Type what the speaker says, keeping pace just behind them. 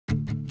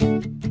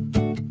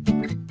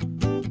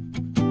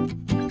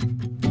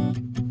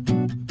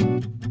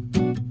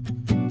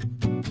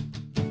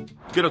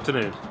Good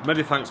afternoon,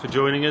 many thanks for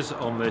joining us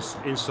on this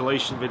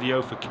installation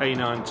video for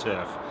K9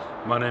 Turf.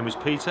 My name is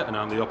Peter and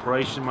I'm the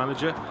Operation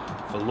Manager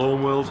for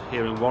Lawn World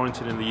here in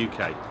Warrington in the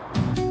UK.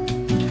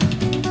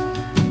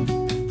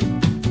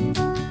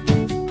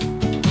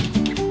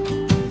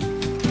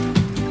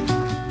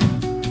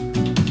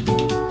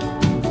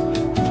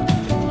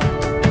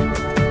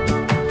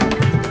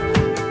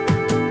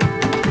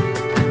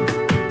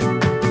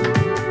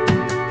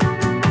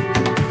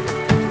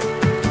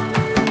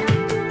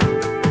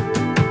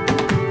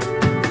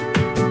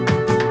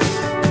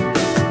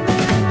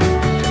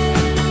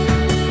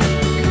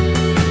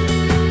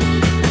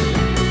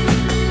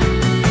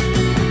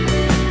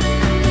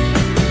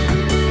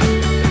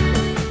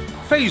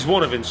 Phase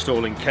 1 of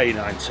installing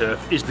K9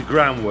 Turf is the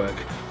groundwork.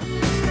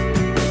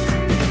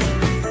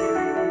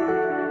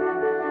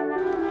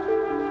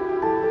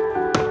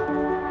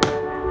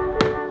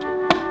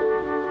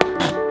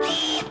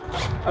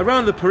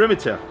 Around the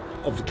perimeter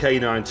of the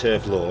K9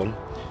 Turf lawn,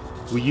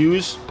 we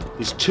use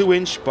these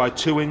 2" by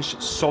 2"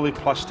 solid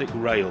plastic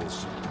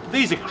rails.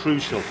 These are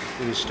crucial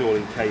in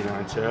installing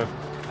K9 Turf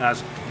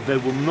as they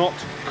will not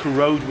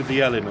corrode with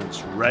the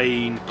elements,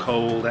 rain,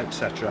 cold,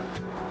 etc.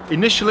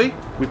 Initially,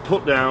 we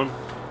put down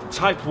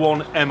Type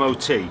 1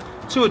 MOT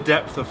to a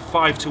depth of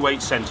 5 to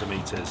 8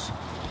 centimetres.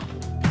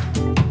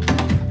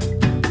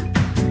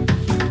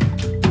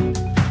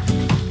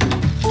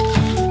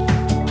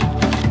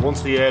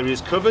 Once the area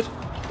is covered,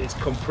 it's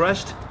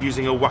compressed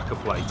using a whacker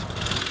plate.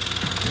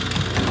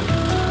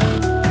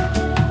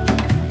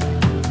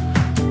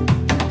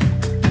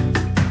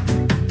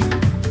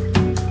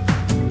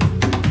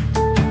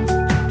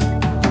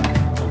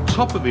 On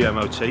top of the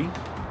MOT,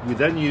 we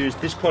then use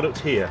this product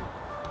here,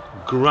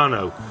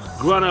 Grano.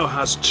 Grano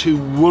has two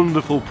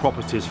wonderful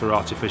properties for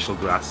artificial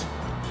grass.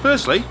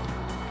 Firstly,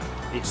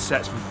 it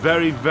sets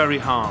very, very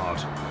hard,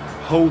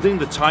 holding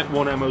the Type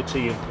 1 MOT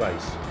in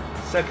place.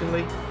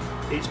 Secondly,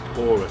 it's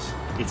porous.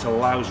 It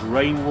allows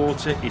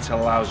rainwater, it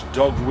allows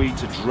dogweed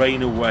to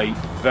drain away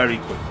very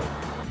quickly.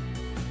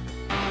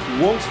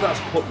 Once that's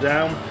put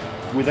down,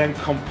 we then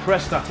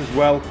compress that as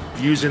well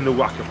using the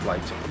whacker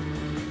plate.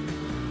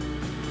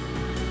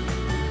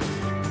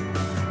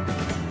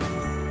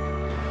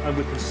 And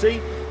we can see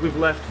we've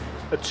left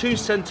a 2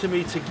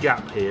 centimetre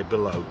gap here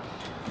below.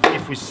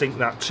 If we sink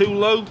that too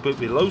low, but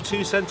below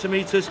 2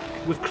 centimetres,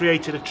 we've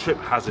created a trip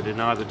hazard in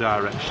either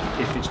direction.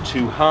 If it's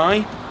too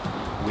high,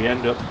 we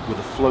end up with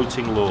a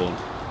floating lawn,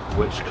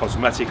 which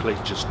cosmetically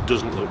just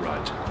doesn't look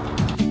right.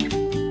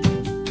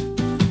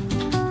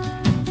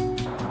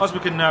 As we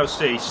can now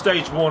see,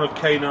 stage 1 of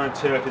K9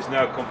 Turf is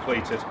now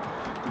completed.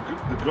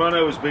 The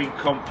grano has been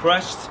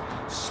compressed,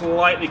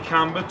 slightly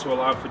cambered to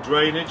allow for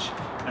drainage,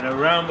 and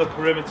around the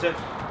perimeter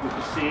we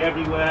can see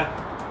everywhere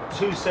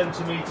 2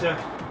 centimetre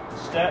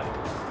step,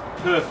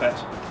 perfect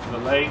for the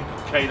laying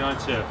of K9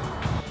 Turf.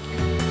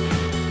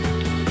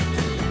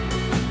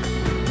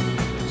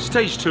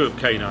 Stage 2 of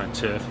K9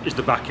 Turf is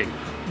the backing.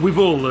 We've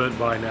all learnt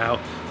by now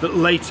that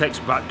latex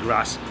back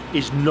grass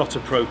is not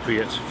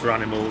appropriate for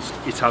animals.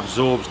 It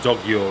absorbs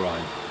dog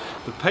urine.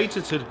 The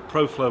patented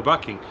ProFlow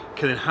backing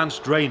can enhance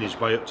drainage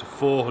by up to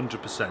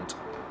 400%.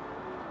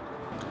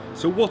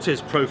 So what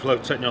is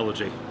ProFlow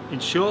technology? In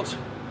short,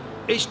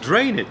 it's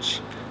drainage.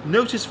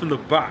 Notice from the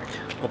back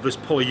of this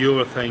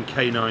polyurethane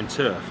K9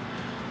 Turf,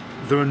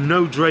 there are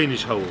no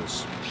drainage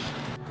holes.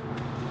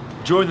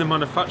 During the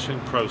manufacturing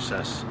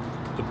process,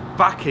 the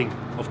backing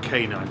of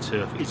K9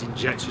 Turf is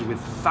injected with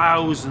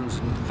thousands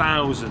and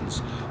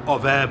thousands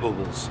of air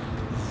bubbles.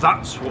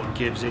 That's what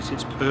gives it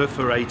its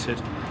perforated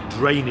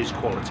drainage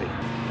quality.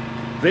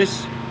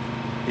 This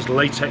is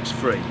latex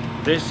free.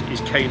 This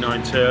is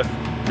K9 Turf.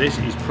 This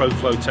is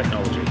ProFlow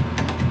technology.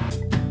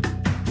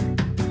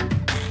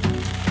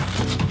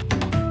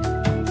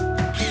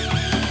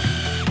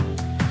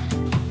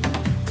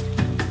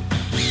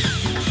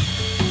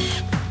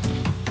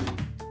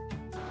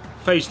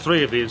 Phase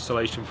 3 of the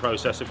installation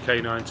process of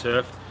K9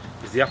 Turf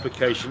is the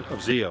application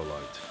of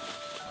Zeolite.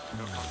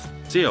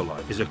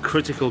 Zeolite is a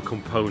critical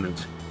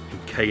component in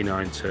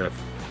K9 Turf.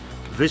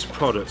 This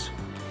product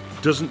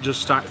doesn't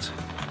just act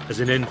as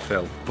an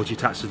infill, but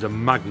it acts as a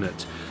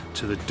magnet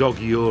to the dog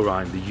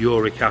urine, the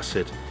uric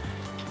acid.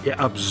 It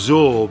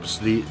absorbs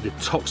the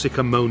toxic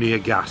ammonia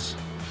gas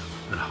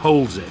and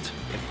holds it.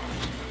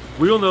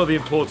 We all know the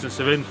importance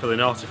of infill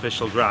in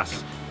artificial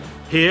grass.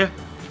 Here,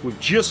 we've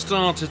just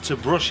started to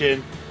brush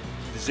in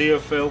the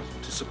Zeofill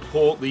to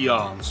support the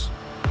yarns.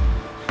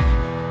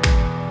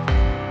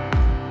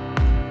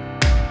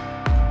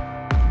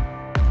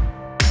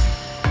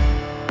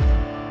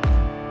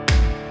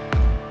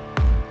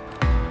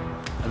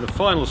 And the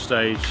final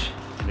stage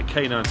in the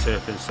K9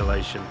 Turf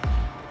installation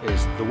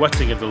is the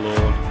wetting of the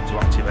lawn to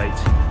activate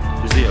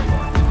the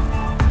Zeolite.